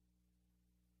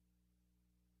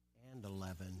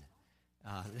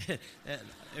11.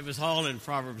 It was all in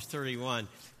Proverbs 31.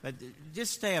 But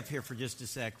just stay up here for just a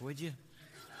sec, would you?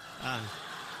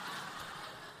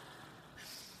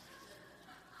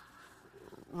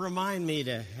 Remind me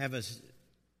to have us,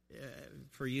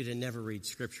 for you to never read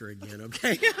Scripture again,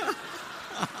 okay?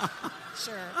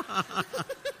 Sure.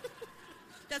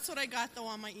 That's what I got, though,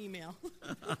 on my email.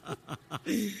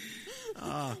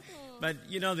 But,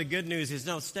 the good news is,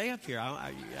 no, stay up here.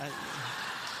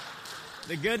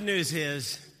 The good news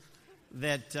is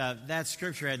that that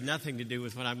Scripture had nothing to do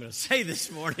with what I'm going to say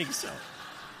this morning, so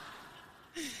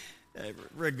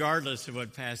regardless of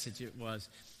what passage it was.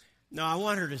 No, I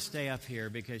want her to stay up here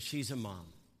because she's a mom.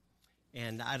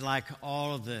 And I'd like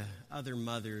all of the other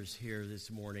mothers here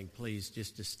this morning, please,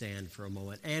 just to stand for a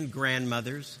moment. And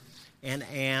grandmothers and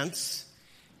aunts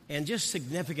and just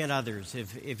significant others.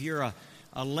 If you're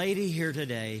a lady here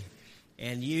today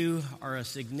and you are a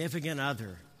significant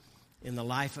other in the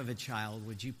life of a child,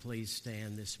 would you please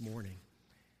stand this morning?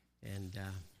 And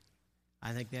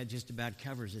I think that just about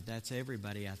covers it. That's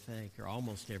everybody, I think, or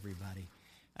almost everybody.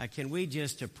 Can we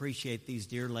just appreciate these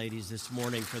dear ladies this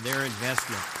morning for their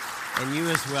investment? And you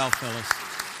as well, Phyllis.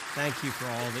 Thank you for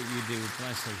all that you do.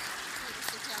 Blessings.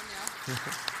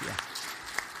 Yeah.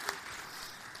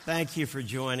 Thank you for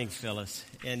joining, Phyllis.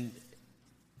 And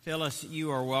Phyllis, you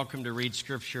are welcome to read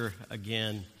Scripture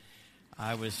again.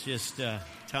 I was just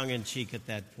tongue-in-cheek at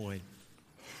that point.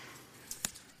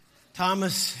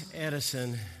 Thomas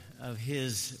Edison, of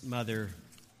his mother,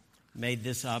 made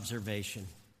this observation.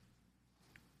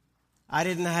 I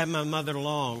didn't have my mother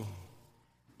long,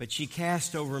 but she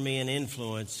cast over me an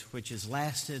influence which has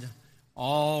lasted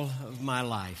all of my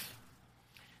life.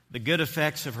 The good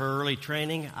effects of her early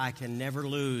training I can never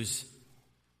lose.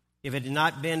 If it had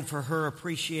not been for her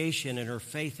appreciation and her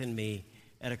faith in me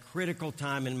at a critical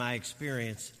time in my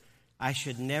experience, I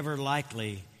should never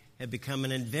likely have become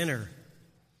an inventor.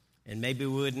 And maybe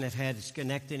we wouldn't have had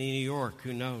Schenectady, New York.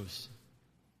 Who knows?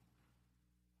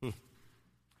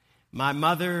 My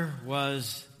mother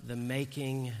was the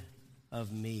making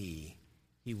of me,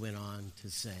 he went on to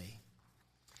say.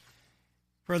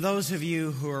 For those of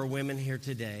you who are women here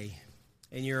today,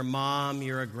 and you're a mom,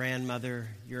 you're a grandmother,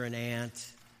 you're an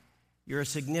aunt, you're a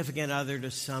significant other to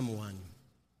someone,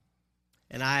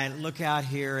 and I look out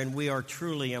here and we are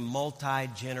truly a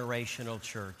multi-generational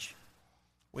church.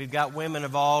 We've got women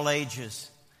of all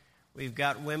ages. We've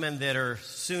got women that are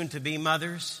soon to be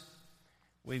mothers.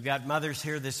 We've got mothers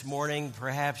here this morning.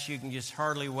 Perhaps you can just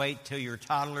hardly wait till your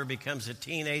toddler becomes a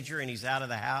teenager and he's out of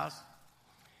the house.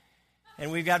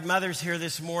 And we've got mothers here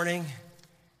this morning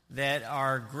that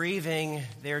are grieving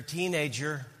their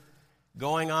teenager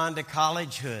going on to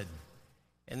collegehood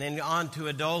and then on to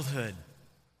adulthood.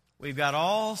 We've got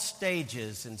all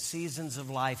stages and seasons of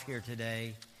life here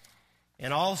today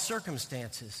in all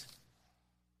circumstances.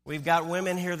 We've got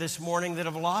women here this morning that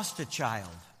have lost a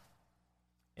child.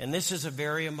 And this is a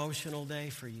very emotional day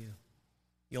for you.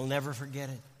 You'll never forget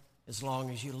it as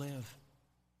long as you live.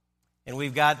 And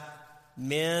we've got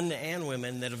men and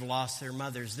women that have lost their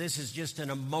mothers. This is just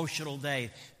an emotional day.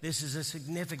 This is a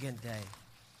significant day.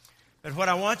 But what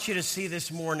I want you to see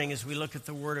this morning as we look at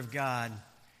the Word of God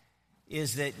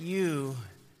is that you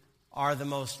are the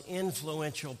most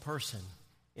influential person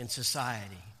in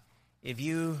society if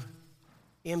you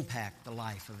impact the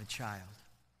life of a child.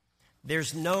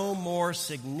 There's no more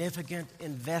significant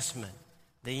investment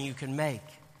than you can make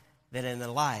than in the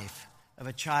life of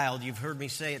a child. You've heard me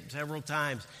say it several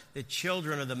times. The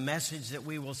children are the message that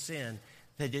we will send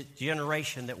to the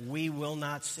generation that we will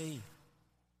not see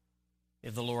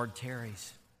if the Lord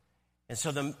tarries. And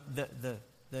so the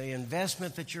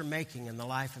investment that you're making in the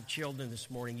life of children this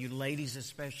morning, you ladies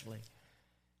especially,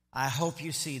 I hope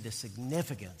you see the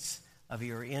significance of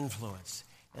your influence.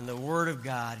 And the Word of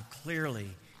God clearly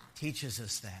teaches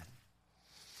us that.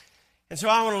 And so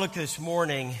I want to look this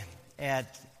morning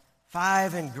at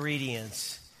 5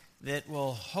 ingredients that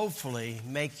will hopefully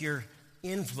make your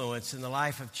influence in the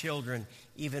life of children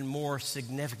even more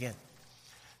significant.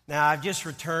 Now, I've just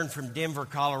returned from Denver,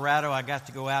 Colorado. I got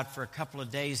to go out for a couple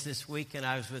of days this week, and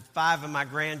I was with 5 of my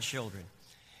grandchildren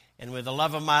and with the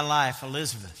love of my life,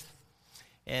 Elizabeth.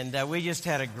 And we just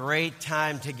had a great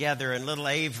time together. And little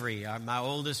Avery, my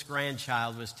oldest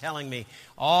grandchild, was telling me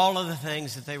all of the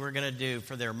things that they were going to do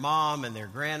for their mom and their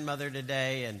grandmother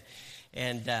today.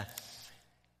 And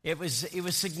it was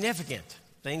significant.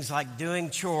 Things like doing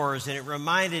chores. And it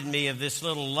reminded me of this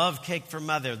little love cake for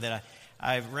mother that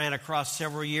I ran across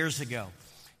several years ago.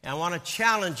 And I want to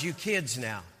challenge you kids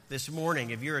now this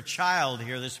morning. If you're a child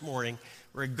here this morning,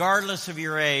 regardless of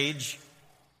your age,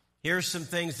 here's some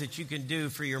things that you can do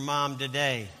for your mom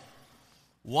today.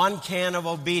 1 can of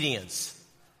obedience.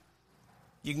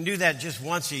 You can do that just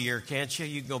once a year, can't you?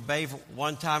 You can obey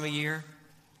one time a year.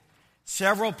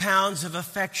 Several pounds of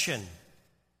affection.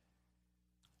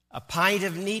 A pint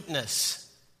of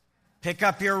neatness. Pick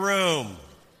up your room.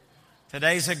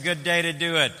 Today's a good day to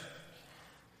do it.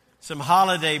 Some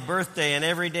holiday, birthday, and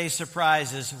everyday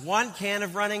surprises. 1 can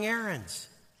of running errands.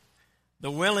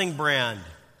 The Willing brand.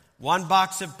 1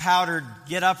 box of powdered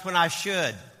get up when I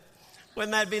should.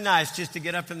 Wouldn't that be nice just to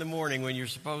get up in the morning when you're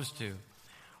supposed to?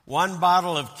 1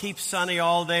 bottle of Keep Sunny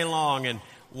All Day Long and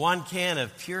 1 can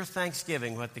of Pure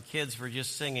Thanksgiving, what the kids were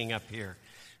just singing up here.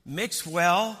 Mix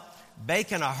well,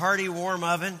 bake in a hearty warm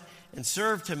oven, and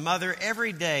serve to Mother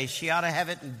every day. She ought to have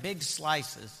it in big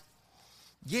slices.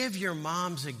 Give your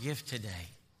moms a gift today.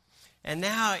 And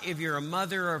now, if you're a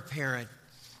mother or a parent,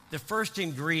 the first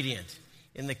ingredient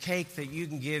in the cake that you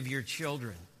can give your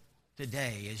children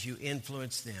today as you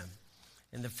influence them.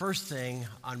 And the first thing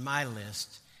on my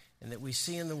list, and that we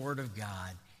see in the Word of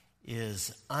God,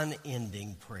 is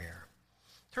unending prayer.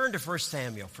 Turn to 1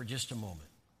 Samuel for just a moment.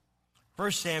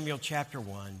 1 Samuel chapter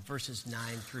 1, verses 9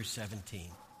 through 17.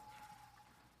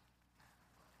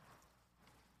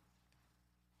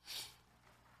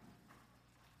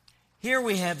 Here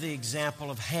we have the example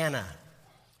of Hannah.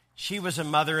 She was a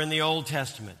mother in the Old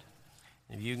Testament.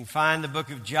 If you can find the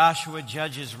book of Joshua,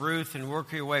 Judges, Ruth, and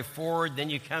work your way forward, then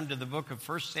you come to the book of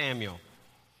 1 Samuel,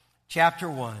 chapter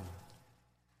 1,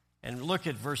 and look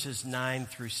at verses 9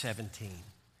 through 17.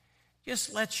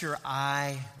 Just let your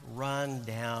eye run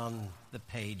down the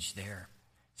page there.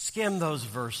 Skim those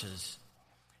verses,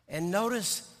 and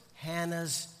notice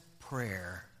Hannah's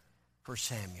prayer for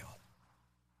Samuel.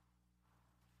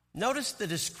 Notice the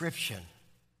description.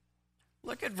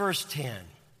 Look at verse 10.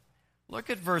 Look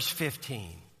at verse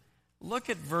 15. Look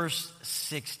at verse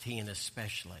 16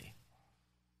 especially.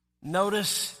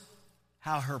 Notice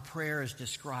how her prayer is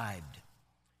described.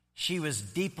 She was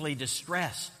deeply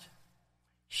distressed.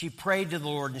 She prayed to the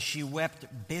Lord and she wept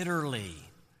bitterly.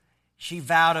 She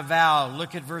vowed a vow.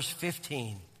 Look at verse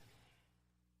 15.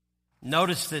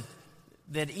 Notice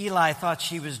that Eli thought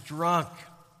she was drunk.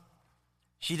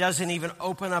 She doesn't even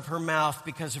open up her mouth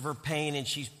because of her pain, and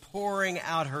she's pouring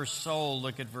out her soul,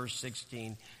 look at verse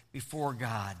 16, before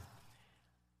God.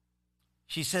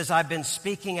 She says, I've been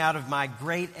speaking out of my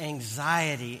great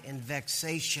anxiety and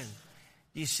vexation.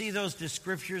 Do you see those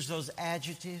descriptors, those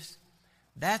adjectives?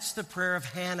 That's the prayer of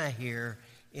Hannah here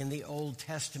in the Old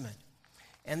Testament.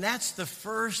 And that's the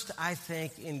first, I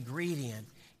think, ingredient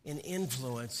in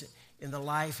influence in the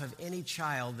life of any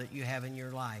child that you have in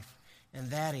your life. And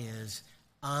that is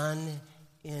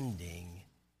unending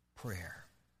prayer.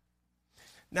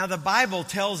 Now, the Bible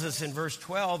tells us in verse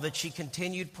 12 that she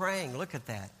continued praying. Look at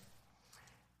that.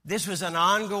 This was an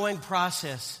ongoing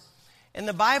process. And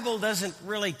the Bible doesn't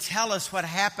really tell us what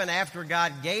happened after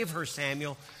God gave her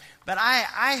Samuel, but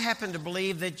I happen to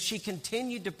believe that she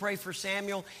continued to pray for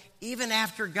Samuel even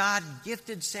after God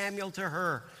gifted Samuel to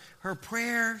her. Her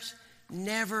prayers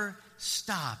never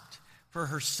stopped for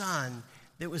her son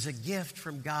that was a gift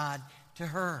from God to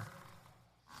her.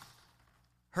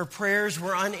 Her prayers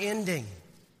were unending.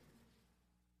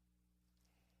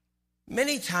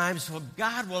 Many times,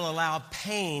 God will allow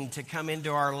pain to come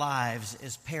into our lives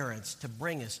as parents to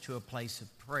bring us to a place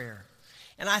of prayer.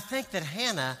 And I think that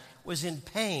Hannah was in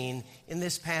pain in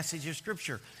this passage of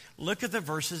Scripture. Look at the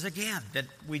verses again that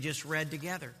we just read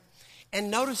together.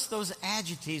 And notice those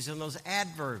adjectives and those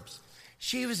adverbs.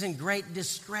 She was in great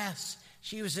distress.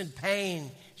 She was in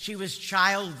pain. She was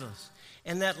childless.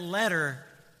 And that led her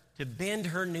to bend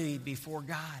her knee before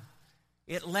God.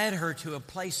 It led her to a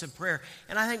place of prayer.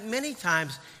 And I think many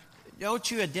times, don't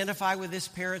you identify with this,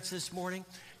 parents, this morning?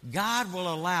 God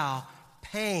will allow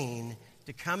pain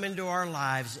to come into our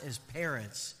lives as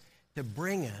parents to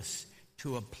bring us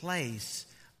to a place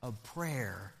of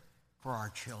prayer for our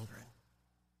children.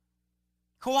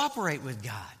 Cooperate with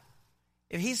God.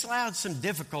 If He's allowed some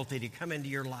difficulty to come into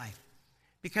your life,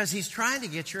 because He's trying to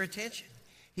get your attention.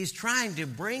 He's trying to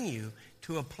bring you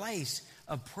to a place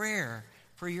of prayer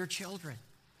for your children.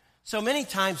 So many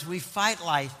times we fight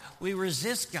life, we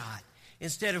resist God,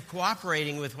 instead of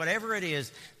cooperating with whatever it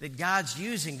is that God's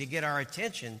using to get our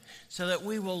attention, so that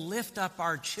we will lift up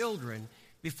our children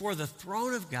before the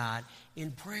throne of God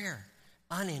in prayer,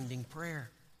 unending prayer.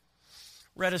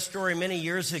 Read a story many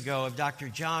years ago of Dr.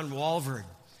 John Walvoord.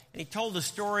 And he told a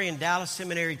story in Dallas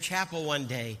Seminary Chapel one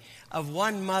day of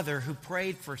one mother who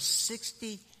prayed for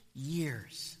 60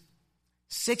 years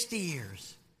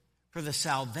for the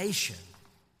salvation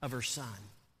of her son.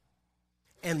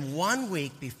 And 1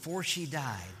 week before she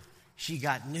died, she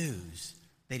got news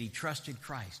that he trusted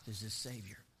Christ as his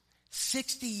Savior.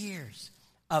 60 years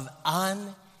of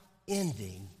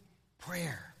unending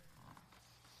prayer.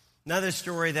 Another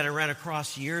story that I ran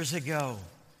across years ago,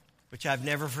 which I've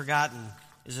never forgotten,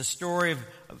 is a story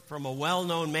from a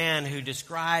well-known man who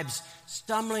describes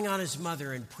stumbling on his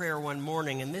mother in prayer one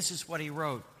morning, and this is what he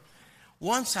wrote.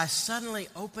 Once I suddenly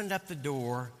opened up the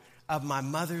door of my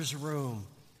mother's room,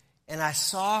 and I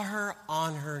saw her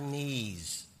on her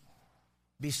knees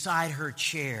beside her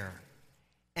chair,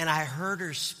 and I heard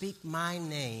her speak my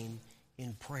name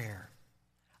in prayer.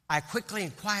 I quickly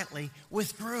and quietly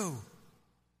withdrew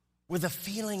with a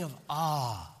feeling of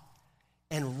awe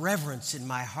and reverence in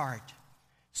my heart.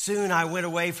 Soon I went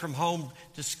away from home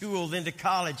to school, then to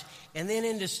college, and then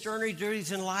into sterner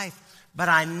duties in life. But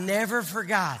I never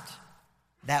forgot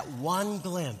that one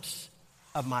glimpse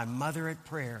of my mother at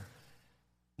prayer.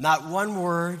 Not one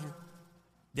word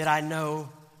did I know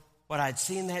what I'd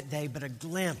seen that day, but a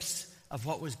glimpse of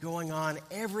what was going on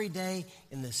every day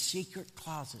in the secret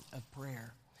closet of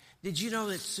prayer. Did you know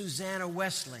that Susanna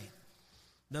Wesley,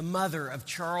 the mother of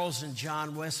Charles and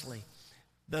John Wesley,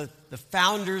 the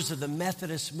founders of the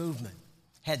Methodist movement,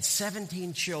 had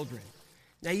 17 children?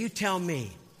 Now you tell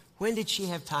me, when did she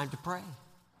have time to pray?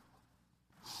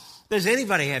 Does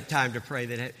anybody have time to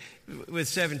pray with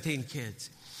 17 kids?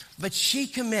 But she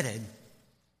committed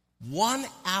 1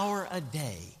 hour a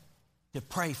day to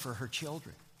pray for her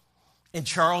children. And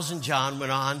Charles and John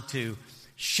went on to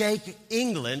shake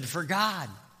England for God.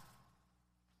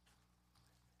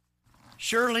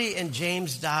 Shirley and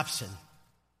James Dobson.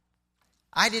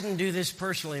 I didn't do this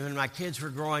personally when my kids were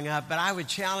growing up, but I would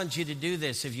challenge you to do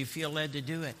this if you feel led to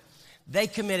do it. They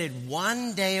committed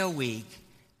 1 day a week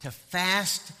to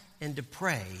fast and to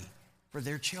pray for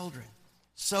their children.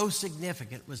 So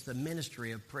significant was the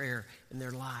ministry of prayer in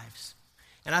their lives.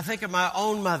 And I think of my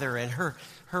own mother and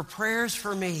her prayers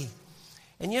for me.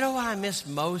 And you know what I miss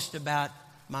most about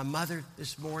my mother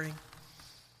this morning?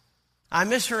 I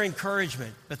miss her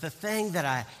encouragement, but the thing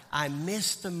that I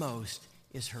miss the most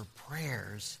is her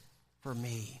prayers for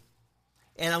me.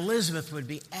 And Elizabeth would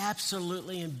be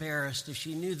absolutely embarrassed if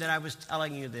she knew that I was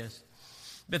telling you this.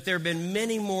 But there have been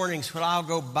many mornings when I'll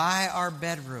go by our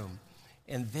bedroom,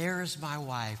 and there is my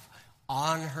wife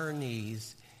on her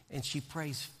knees, and she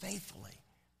prays faithfully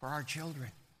for our children.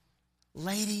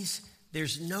 Ladies,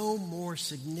 there's no more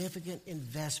significant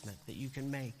investment that you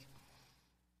can make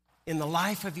in the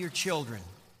life of your children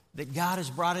that God has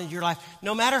brought into your life,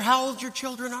 no matter how old your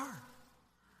children are.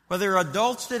 Whether they're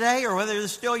adults today or whether they're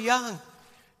still young,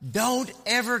 don't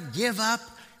ever give up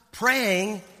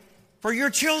praying for your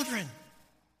children.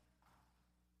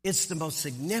 It's the most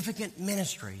significant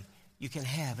ministry you can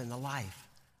have in the life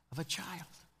of a child.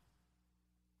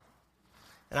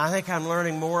 And I think I'm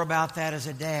learning more about that as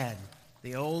a dad,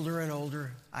 the older and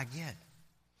older I get.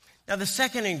 Now, the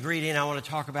second ingredient I want to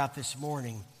talk about this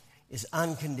morning is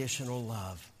unconditional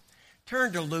love.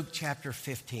 Turn to Luke chapter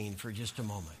 15 for just a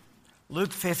moment.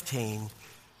 Luke 15.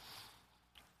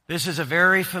 This is a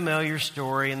very familiar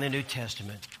story in the New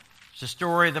Testament. It's the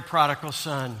story of the prodigal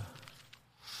son.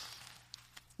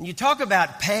 When you talk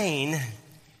about pain,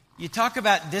 you talk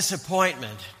about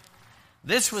disappointment.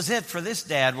 This was it for this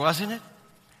dad, wasn't it?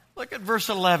 Look at verse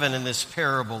 11 in this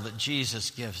parable that Jesus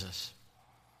gives us.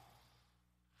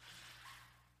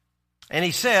 And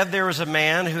he said, there was a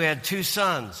man who had 2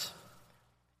 sons.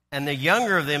 And the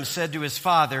younger of them said to his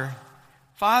father,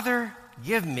 Father,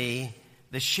 give me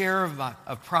the share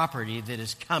of property that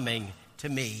is coming to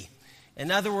me. In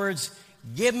other words,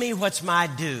 give me what's my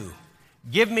due.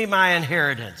 Give me my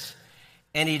inheritance.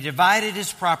 And he divided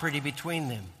his property between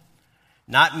them.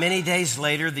 Not many days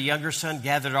later, the younger son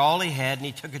gathered all he had, and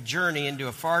he took a journey into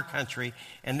a far country,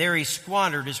 and there he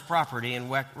squandered his property in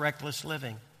reckless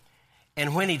living.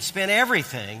 And when he'd spent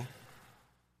everything,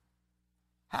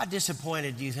 how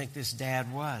disappointed do you think this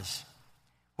dad was?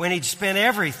 When he'd spent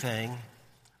everything,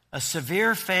 a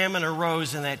severe famine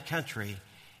arose in that country,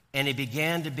 and he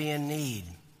began to be in need.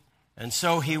 And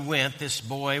so he went, this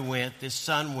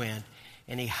son went,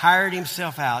 and he hired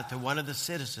himself out to one of the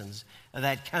citizens of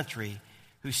that country,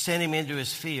 who sent him into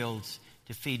his fields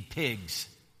to feed pigs.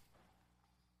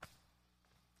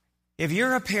 If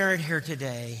you're a parent here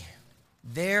today,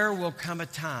 there will come a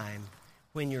time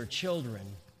when your children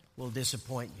will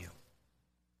disappoint you.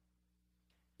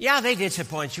 Yeah, they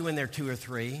disappoint you when they're 2 or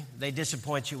 3. They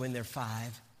disappoint you when they're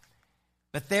 5.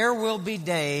 But there will be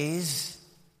days,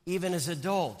 even as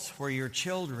adults, where your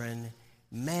children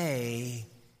may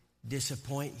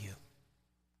disappoint you.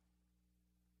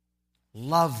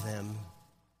 Love them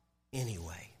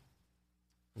anyway.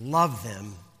 Love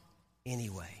them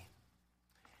anyway.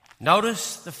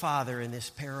 Notice the father in this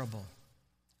parable.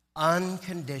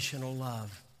 unconditional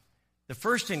love. The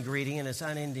first ingredient is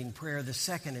unending prayer. The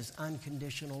second is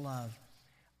unconditional love.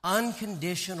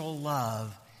 Unconditional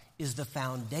love is the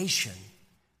foundation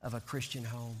of a Christian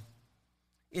home.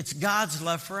 It's God's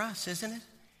love for us, isn't it?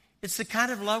 It's the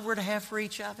kind of love we're to have for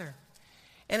each other.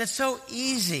 And it's so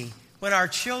easy when our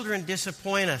children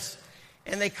disappoint us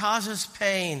and they cause us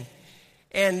pain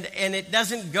and it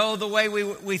doesn't go the way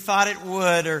we thought it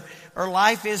would, or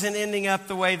life isn't ending up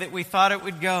the way that we thought it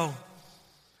would go,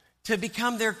 to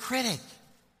become their critic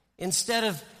instead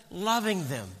of loving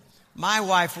them. My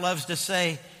wife loves to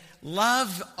say,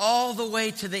 love all the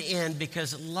way to the end,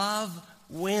 because love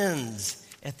wins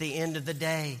at the end of the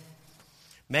day.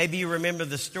 Maybe you remember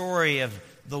the story of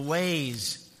the Way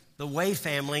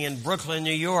family in Brooklyn,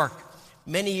 New York.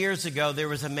 Many years ago, there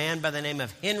was a man by the name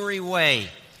of Henry Way.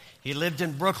 He lived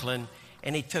in Brooklyn,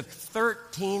 and he took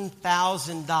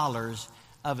 $13,000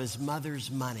 of his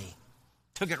mother's money.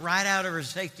 Took it right out of her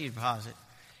safety deposit,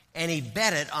 and he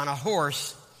bet it on a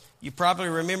horse. You probably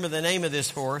remember the name of this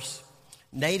horse,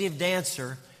 Native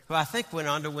Dancer, who I think went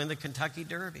on to win the Kentucky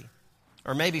Derby,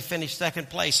 or maybe finished second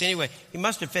place. Anyway, he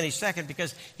must have finished second,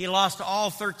 because he lost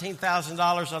all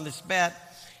 $13,000 on this bet,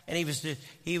 and he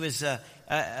was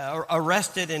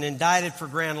arrested and indicted for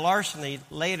grand larceny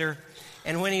later.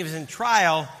 And when he was in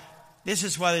trial, this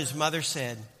is what his mother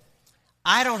said: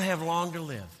 "I don't have long to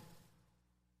live."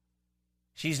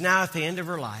 She's now at the end of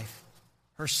her life.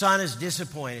 Her son has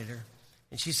disappointed her.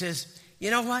 And she says, "You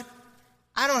know what?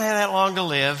 I don't have that long to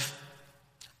live.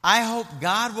 I hope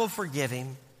God will forgive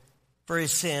him for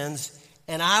his sins,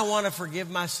 and I want to forgive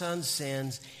my son's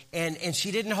sins." And she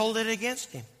didn't hold it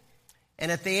against him.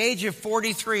 And at the age of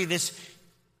 43, this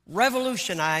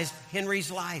revolutionized Henry's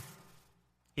life.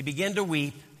 He began to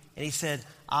weep, and he said,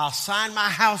 "I'll sign my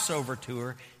house over to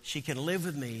her. She can live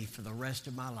with me for the rest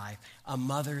of my life." A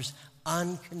mother's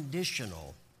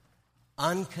unconditional.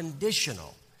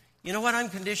 You know what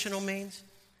unconditional means?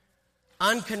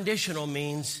 Unconditional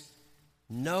means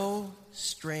no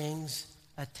strings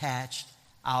attached.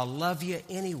 I'll love you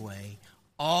anyway,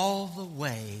 all the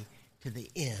way to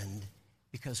the end,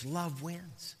 because love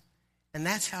wins. And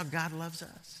that's how God loves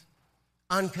us.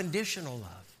 Unconditional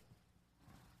love.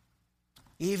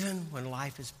 Even when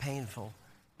life is painful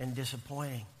and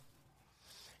disappointing.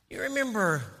 You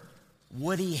remember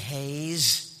Woody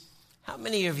Hayes? How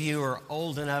many of you are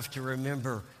old enough to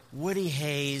remember Woody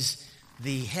Hayes,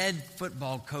 the head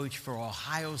football coach for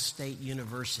Ohio State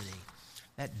University?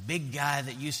 That big guy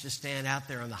that used to stand out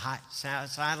there on the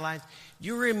sidelines. Do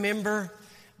you remember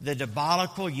the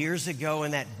debacle years ago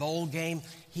in that bowl game?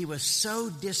 He was so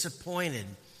disappointed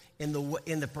in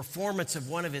the performance of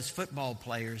one of his football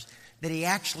players that he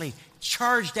actually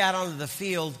charged out onto the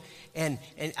field, and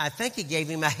I think he gave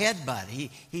him a headbutt.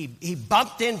 He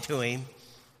bumped into him,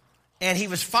 and he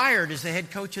was fired as the head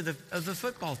coach of the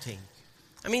football team.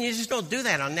 I mean, you just don't do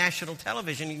that on national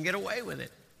television. You can get away with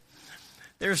it.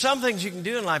 There are some things you can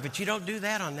do in life, but you don't do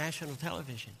that on national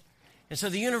television. And so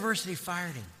the university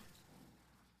fired him.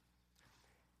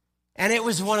 And it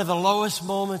was one of the lowest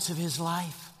moments of his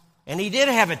life. And he did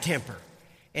have a temper.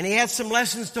 And he had some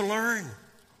lessons to learn.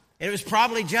 And it was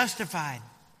probably justified.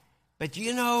 But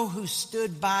you know who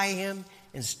stood by him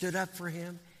and stood up for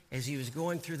him as he was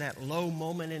going through that low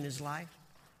moment in his life?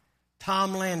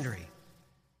 Tom Landry,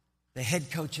 the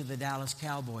head coach of the Dallas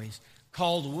Cowboys,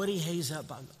 called Woody Hayes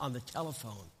up on the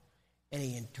telephone, and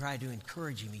he tried to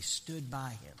encourage him. He stood by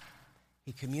him.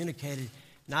 He communicated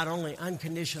not only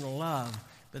unconditional love,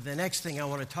 but the next thing I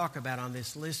want to talk about on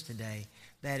this list today,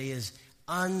 that is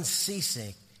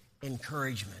unceasing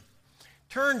encouragement.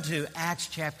 Turn to Acts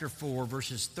chapter 4,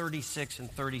 verses 36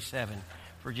 and 37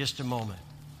 for just a moment.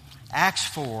 Acts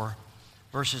 4,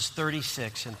 verses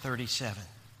 36 and 37.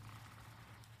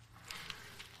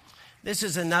 This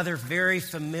is another very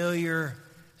familiar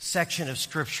section of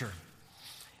Scripture.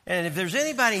 And if there's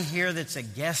anybody here that's a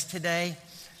guest today,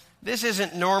 this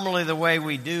isn't normally the way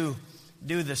we do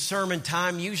the sermon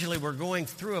time. Usually we're going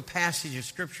through a passage of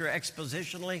Scripture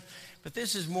expositionally, but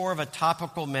this is more of a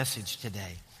topical message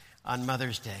today on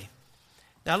Mother's Day.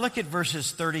 Now look at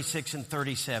verses 36 and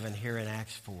 37 here in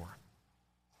Acts 4.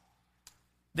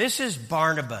 This is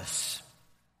Barnabas.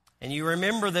 And you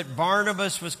remember that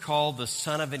Barnabas was called the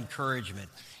son of encouragement.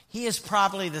 He is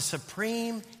probably the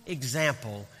supreme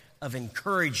example of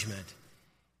encouragement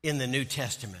in the New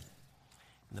Testament.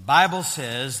 And the Bible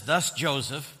says, thus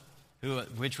Joseph,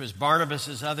 which was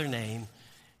Barnabas' other name,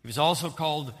 he was also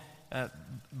called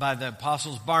by the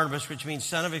apostles Barnabas, which means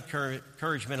son of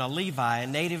encouragement, a Levi, a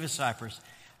native of Cyprus,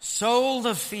 sold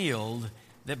a field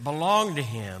that belonged to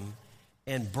him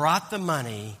and brought the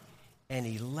money and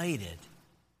he laid it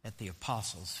at the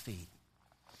apostles' feet.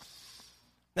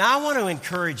 Now, I want to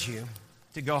encourage you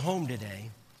to go home today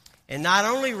and not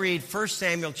only read 1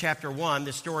 Samuel chapter 1,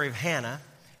 the story of Hannah,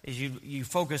 as you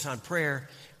focus on prayer,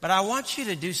 but I want you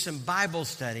to do some Bible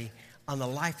study on the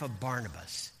life of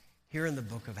Barnabas here in the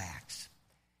book of Acts.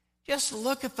 Just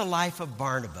look at the life of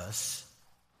Barnabas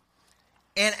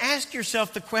and ask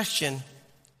yourself the question,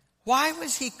 why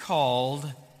was he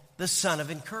called the son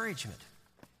of encouragement?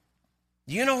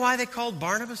 Do you know why they called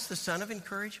Barnabas the son of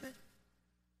encouragement?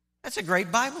 That's a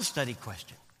great Bible study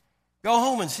question. Go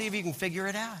home and see if you can figure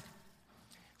it out.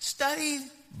 Study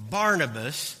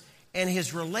Barnabas and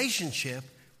his relationship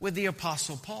with the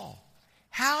Apostle Paul.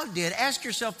 Ask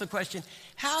yourself the question,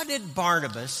 how did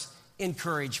Barnabas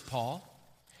encourage Paul?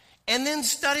 And then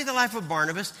study the life of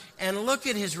Barnabas and look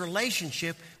at his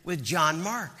relationship with John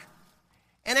Mark.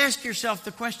 And ask yourself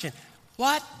the question,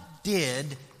 what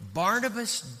did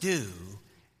Barnabas do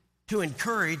to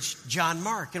encourage John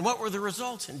Mark? And what were the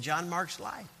results in John Mark's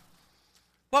life?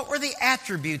 What were the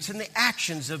attributes and the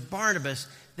actions of Barnabas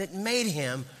that made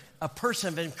him a person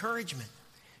of encouragement?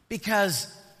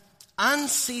 Because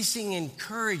unceasing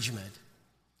encouragement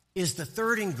is the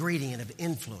third ingredient of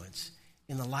influence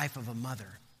in the life of a mother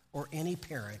or any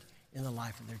parent in the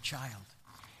life of their child.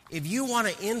 If you want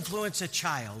to influence a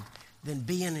child, then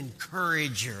be an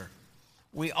encourager.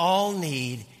 We all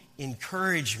need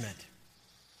encouragement.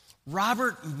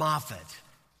 Robert Moffat,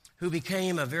 who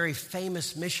became a very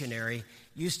famous missionary,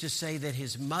 used to say that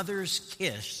his mother's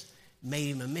kiss made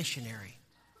him a missionary.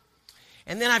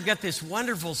 And then I've got this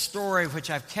wonderful story, which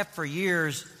I've kept for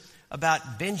years,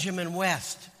 about Benjamin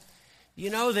West. You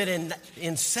know that in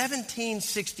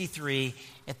 1763,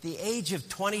 at the age of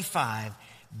 25,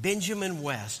 Benjamin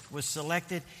West was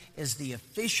selected as the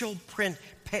official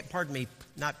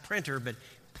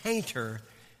painter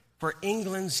for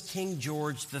England's King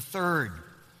George III.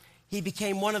 He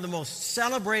became one of the most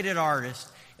celebrated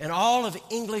artists in all of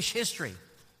English history.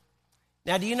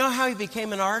 Now, do you know how he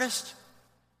became an artist?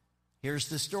 Here's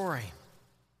the story.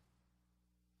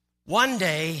 One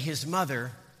day, his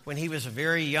mother, when he was a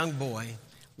very young boy,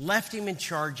 left him in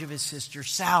charge of his sister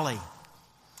Sally.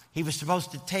 He was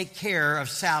supposed to take care of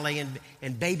Sally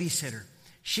and babysit her.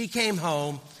 She came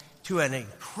home to an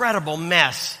incredible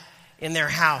mess in their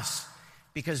house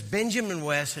because Benjamin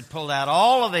West had pulled out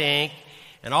all of the ink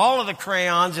and all of the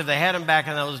crayons, if they had them back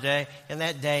in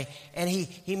that day, and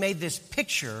he made this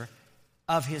picture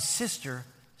of his sister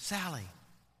Sally.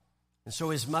 And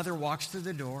so his mother walks through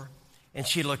the door and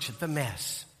she looks at the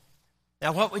mess.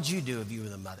 Now, what would you do if you were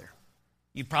the mother?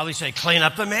 You'd probably say, clean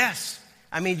up the mess.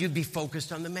 I mean, you'd be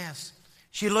focused on the mess.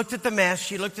 She looked at the mess,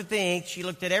 she looked at the ink, she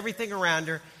looked at everything around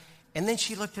her, and then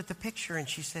she looked at the picture and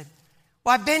she said,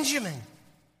 why, Benjamin?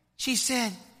 She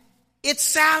said, it's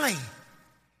Sally.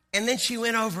 And then she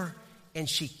went over and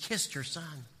she kissed her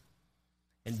son.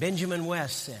 And Benjamin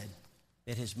West said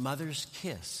that his mother's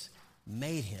kiss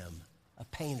made him a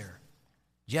painter,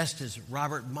 just as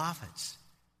Robert Moffat's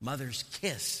mother's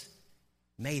kiss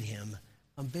made him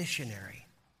a missionary.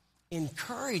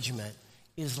 Encouragement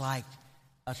is like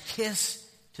a kiss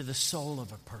to the soul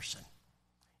of a person.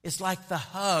 It's like the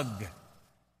hug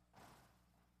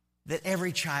that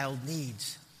every child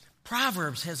needs.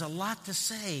 Proverbs has a lot to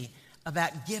say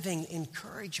about giving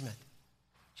encouragement.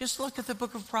 Just look at the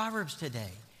book of Proverbs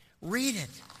today. Read it.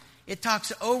 It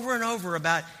talks over and over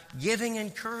about giving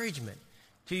encouragement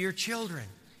to your children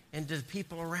and to the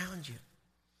people around you.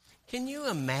 Can you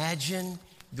imagine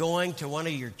going to one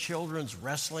of your children's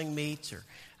wrestling meets or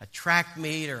a track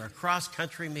meet or a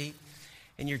cross-country meet,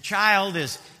 and your child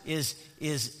is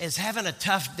having a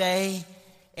tough day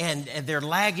and they're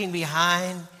lagging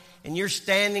behind, and you're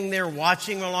standing there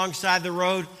watching alongside the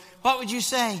road? What would you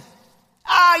say?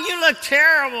 You look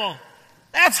terrible.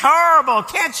 That's horrible.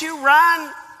 Can't you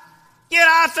run? Get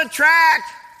off the track.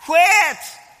 Quit.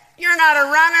 You're not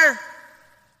a runner.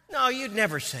 No, you'd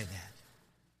never say that.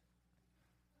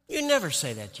 You'd never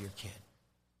say that to your kid.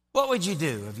 What would you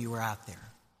do if you were out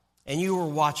there and you were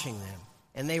watching them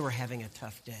and they were having a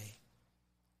tough day?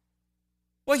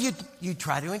 Well, you'd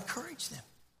try to encourage them.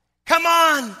 Come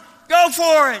on, go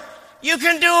for it. You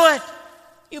can do it.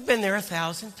 You've been there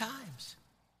 1,000 times.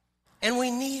 And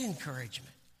we need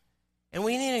encouragement. And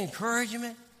we need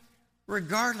encouragement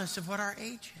regardless of what our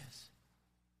age is.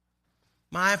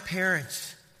 My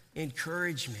parents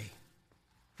encouraged me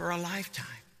for a lifetime.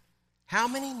 How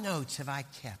many notes have I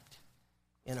kept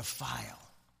in a file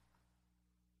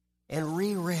and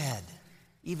reread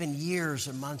even years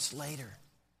or months later?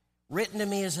 Written to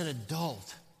me as an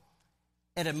adult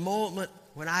at a moment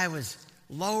when I was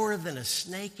lower than a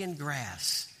snake in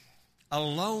grass, a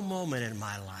low moment in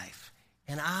my life,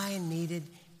 And I needed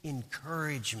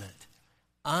encouragement.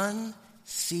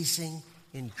 Unceasing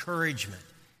encouragement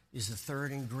is the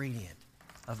third ingredient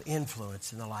of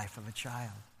influence in the life of a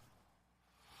child.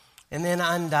 And then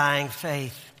undying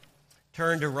faith.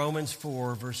 Turn to Romans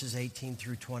 4, verses 18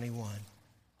 through 21.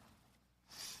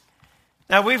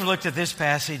 Now, we've looked at this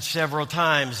passage several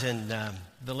times in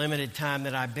the limited time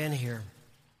that I've been here.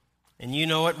 And you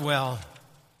know it well.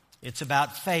 It's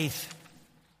about faith.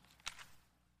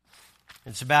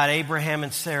 It's about Abraham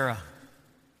and Sarah,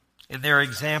 their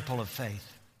example of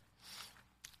faith.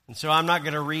 And so I'm not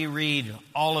going to reread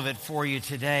all of it for you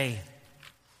today,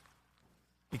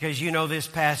 because you know this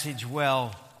passage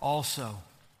well also.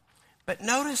 But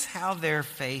notice how their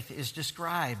faith is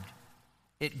described.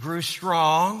 It grew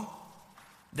strong.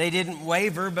 They didn't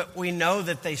waver, but we know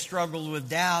that they struggled with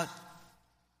doubt.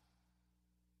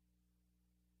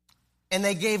 And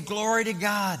they gave glory to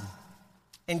God.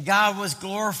 And God was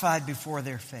glorified before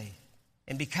their faith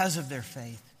and because of their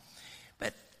faith.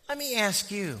 But let me ask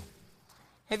you,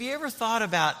 have you ever thought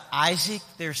about Isaac,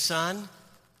 their son?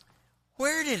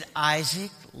 Where did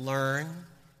Isaac learn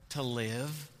to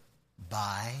live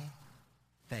by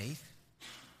faith?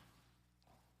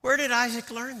 Where did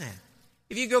Isaac learn that?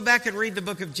 If you go back and read the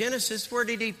book of Genesis, where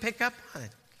did he pick up on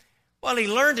it? Well, he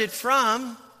learned it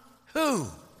from who?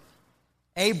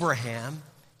 Abraham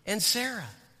and Sarah.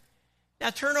 Now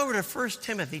turn over to 1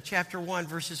 Timothy chapter 1,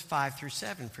 verses 5 through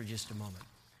 7 for just a moment.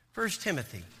 1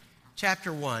 Timothy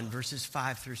chapter 1, verses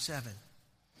 5 through 7.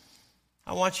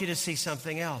 I want you to see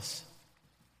something else.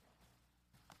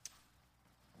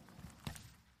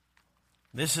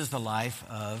 This is the life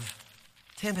of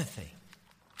Timothy.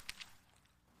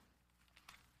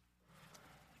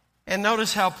 And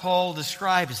notice how Paul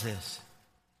describes this.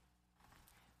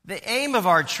 The aim of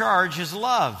our charge is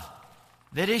love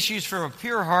that issues from a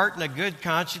pure heart and a good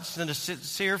conscience and a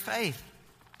sincere faith.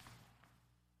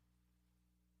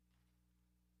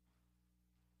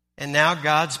 And now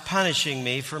God's punishing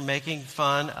me for making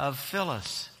fun of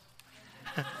Phyllis.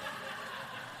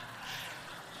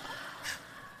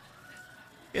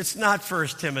 It's not 1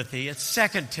 Timothy, it's 2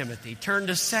 Timothy. Turn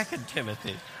to 2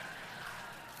 Timothy.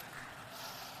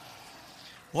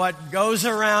 What goes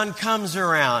around comes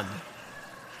around.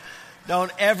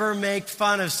 Don't ever make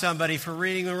fun of somebody for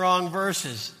reading the wrong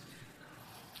verses.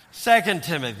 2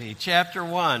 Timothy chapter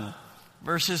 1,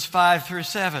 verses 5 through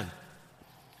 7.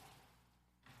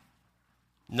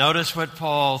 Notice what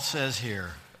Paul says here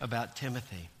about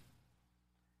Timothy.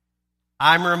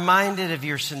 I'm reminded of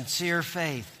your sincere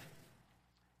faith,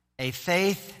 a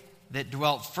faith that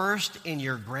dwelt first in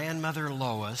your grandmother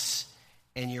Lois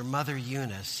and your mother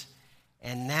Eunice,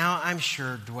 and now I'm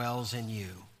sure dwells in you.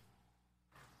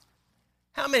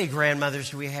 How many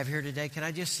grandmothers do we have here today? Can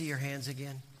I just see your hands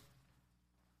again?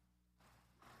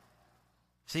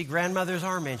 See, grandmothers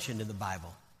are mentioned in the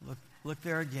Bible. Look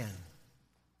there again.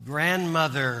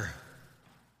 Grandmother.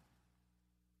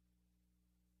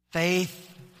 Faith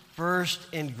first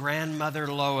in grandmother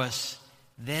Lois,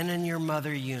 then in your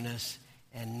mother Eunice,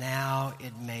 and now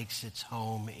it makes its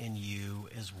home in you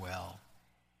as well.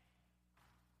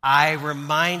 I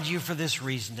remind you for this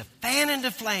reason to fan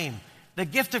into flame the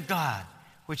gift of God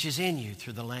which is in you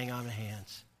through the laying on of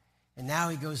hands. And now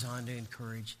he goes on to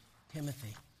encourage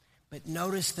Timothy. But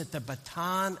notice that the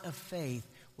baton of faith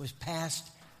was passed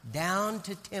down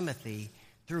to Timothy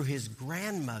through his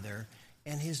grandmother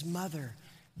and his mother.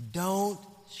 Don't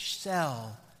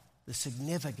sell the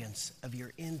significance of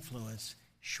your influence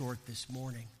short this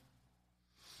morning.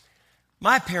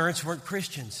 My parents weren't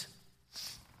Christians.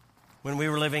 When we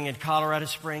were living in Colorado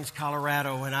Springs,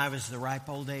 Colorado, when I was the ripe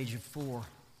old age of 4.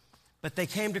 But they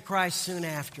came to Christ soon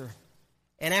after.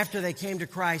 And after they came to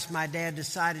Christ, my dad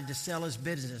decided to sell his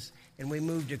business, and we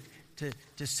moved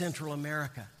to Central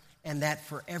America. And that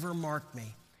forever marked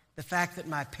me. The fact that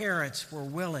my parents were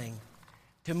willing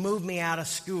to move me out of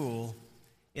school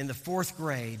in the 4th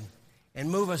grade and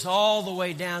move us all the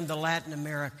way down to Latin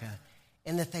America.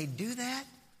 And that they do that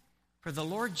for the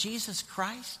Lord Jesus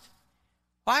Christ.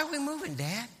 Why are we moving,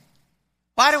 Dad?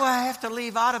 Why do I have to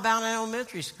leave Audubon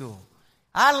Elementary School?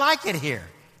 I like it here.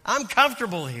 I'm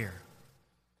comfortable here.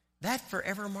 That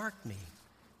forever marked me,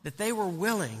 that they were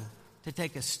willing to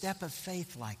take a step of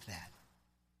faith like that.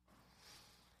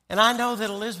 And I know that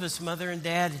Elizabeth's mother and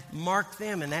dad marked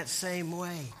them in that same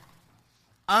way.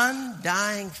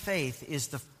 Undying faith is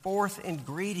the 4th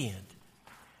ingredient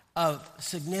of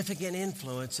significant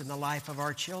influence in the life of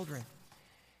our children.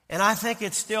 And I think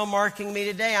it's still marking me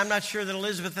today. I'm not sure that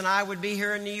Elizabeth and I would be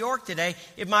here in New York today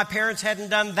if my parents hadn't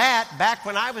done that back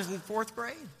when I was in 4th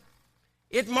grade.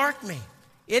 It marked me.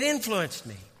 It influenced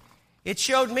me. It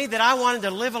showed me that I wanted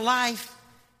to live a life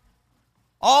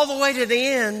all the way to the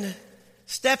end,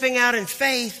 stepping out in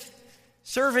faith,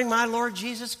 serving my Lord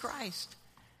Jesus Christ.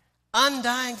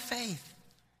 Undying faith.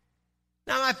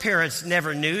 Now, my parents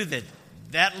never knew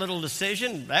that little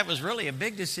decision, that was really a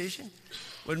big decision,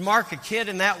 would mark a kid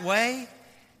in that way,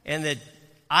 and that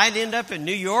I'd end up in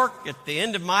New York at the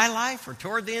end of my life or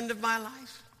toward the end of my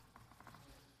life.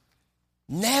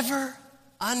 Never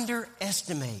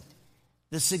underestimate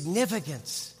the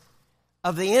significance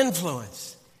of the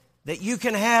influence that you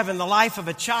can have in the life of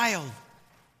a child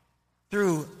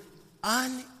through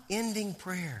unending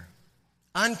prayer,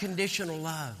 unconditional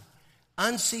love,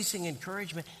 unceasing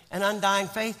encouragement, and undying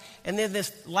faith. And then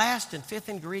this last and fifth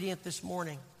ingredient this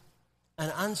morning,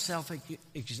 an unselfish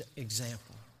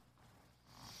example.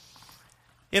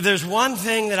 If there's one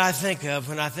thing that I think of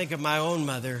when I think of my own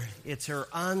mother, it's her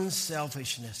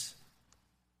unselfishness.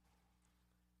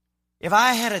 If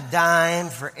I had a dime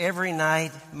for every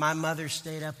night my mother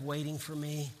stayed up waiting for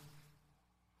me,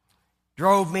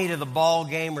 drove me to the ball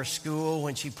game or school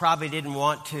when she probably didn't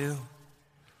want to,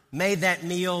 made that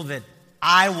meal that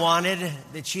I wanted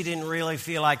that she didn't really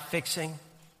feel like fixing,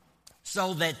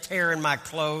 sewed that tear in my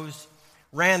clothes,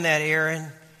 ran that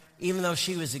errand, even though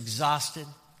she was exhausted,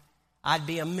 I'd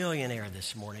be a millionaire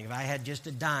this morning if I had just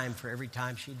a dime for every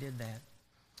time she did that.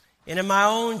 And if my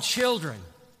own children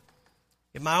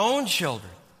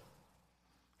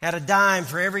had a dime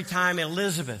for every time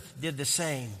Elizabeth did the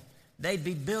same, they'd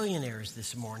be billionaires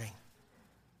this morning.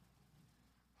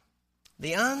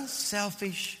 The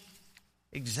unselfish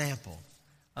example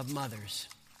of mothers.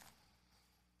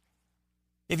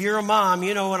 If you're a mom,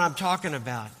 you know what I'm talking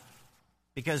about.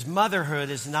 Because motherhood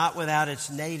is not without its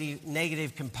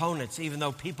negative components, even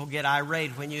though people get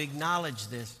irate when you acknowledge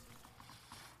this.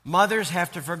 Mothers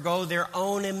have to forgo their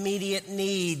own immediate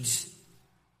needs.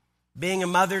 Being a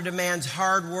mother demands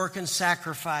hard work and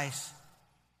sacrifice.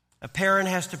 A parent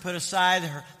has to put aside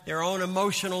their own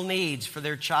emotional needs for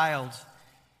their child.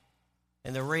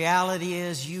 And the reality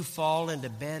is you fall into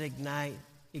bed at night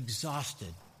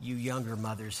exhausted, you younger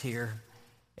mothers here.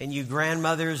 And you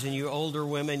grandmothers and you older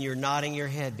women, you're nodding your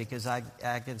head because I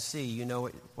can see you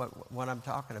know what I'm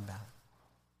talking about.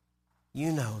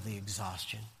 You know the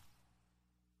exhaustion.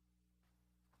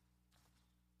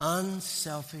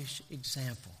 Unselfish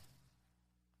example.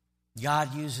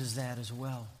 God uses that as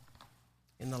well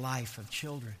in the life of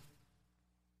children.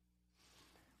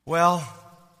 Well,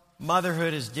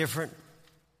 motherhood is different,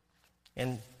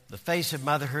 and the face of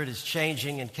motherhood is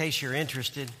changing. In case you're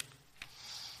interested,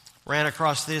 ran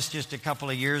across this just a couple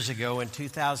of years ago in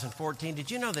 2014.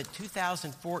 Did you know that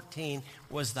 2014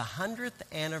 was the 100th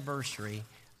anniversary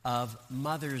of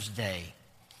Mother's Day?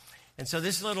 And so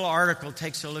this little article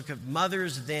takes a look at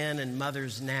mothers then and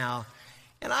mothers now.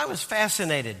 And I was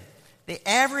fascinated. The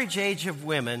average age of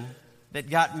women that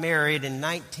got married in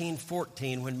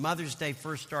 1914 when Mother's Day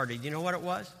first started, you know what it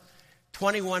was?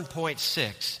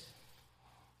 21.6.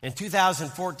 In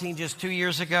 2014, just 2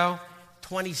 years ago,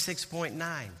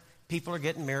 26.9. People are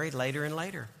getting married later and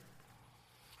later.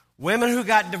 Women who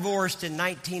got divorced in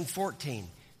 1914,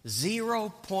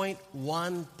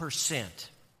 0.1%.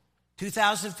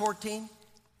 2014,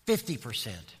 50%.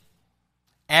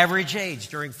 Average age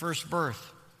during first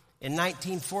birth. In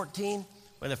 1914,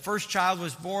 when the first child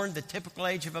was born, the typical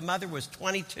age of a mother was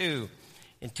 22.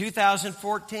 In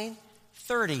 2014,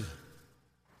 30.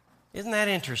 Isn't that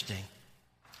interesting?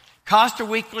 Cost of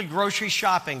weekly grocery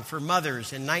shopping for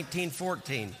mothers in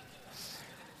 1914.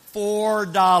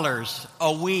 $4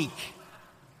 a week.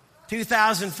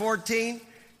 2014,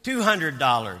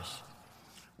 $200.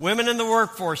 Women in the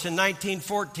workforce in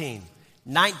 1914,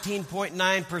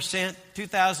 19.9%.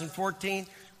 2014,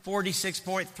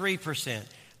 46.3%.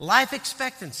 Life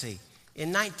expectancy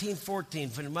in 1914,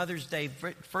 when Mother's Day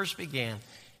first began,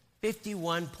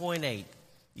 51.8.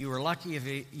 You were lucky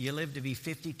if you lived to be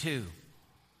 52.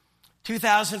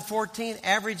 2014,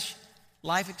 average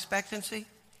life expectancy,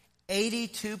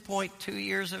 82.2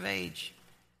 years of age.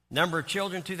 Number of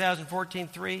children, 2014,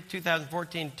 3,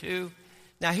 2014, 2.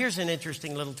 Now, here's an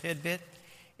interesting little tidbit.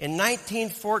 In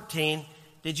 1914,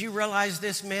 did you realize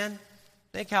this, men?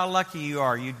 Think how lucky you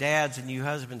are, you dads and you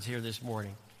husbands here this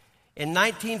morning. In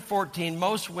 1914,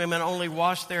 most women only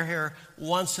washed their hair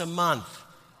once a month.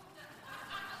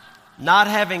 Not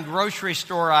having grocery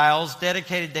store aisles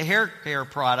dedicated to hair care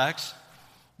products,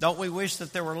 don't we wish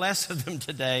that there were less of them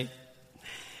today?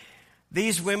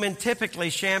 These women typically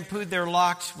shampooed their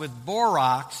locks with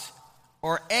borax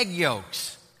or egg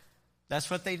yolks. That's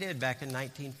what they did back in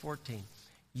 1914.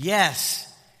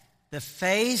 Yes, the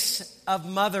face of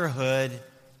motherhood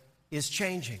is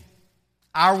changing.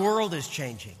 Our world is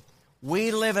changing.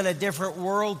 We live in a different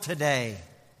world today.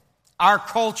 Our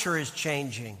culture is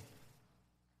changing.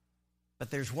 But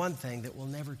there's one thing that will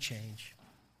never change.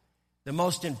 The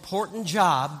most important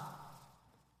job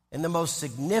and the most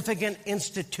significant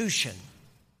institution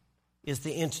is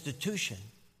the institution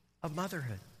of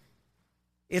motherhood.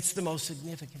 It's the most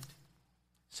significant.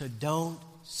 So don't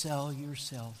sell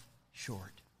yourself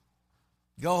short.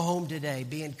 Go home today.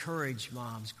 Be encouraged,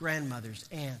 moms, grandmothers,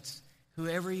 aunts,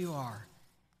 whoever you are,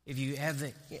 if you have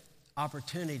the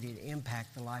opportunity to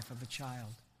impact the life of a child.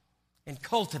 And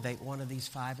cultivate one of these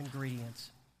 5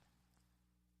 ingredients.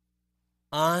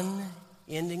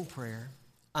 Unending prayer,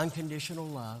 unconditional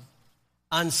love,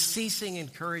 unceasing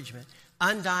encouragement,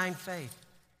 undying faith,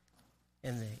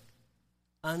 and the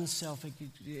unselfish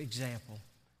example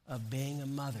of being a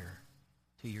mother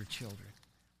to your children.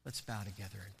 Let's bow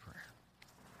together in prayer.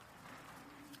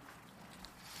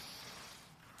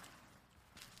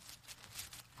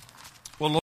 Well,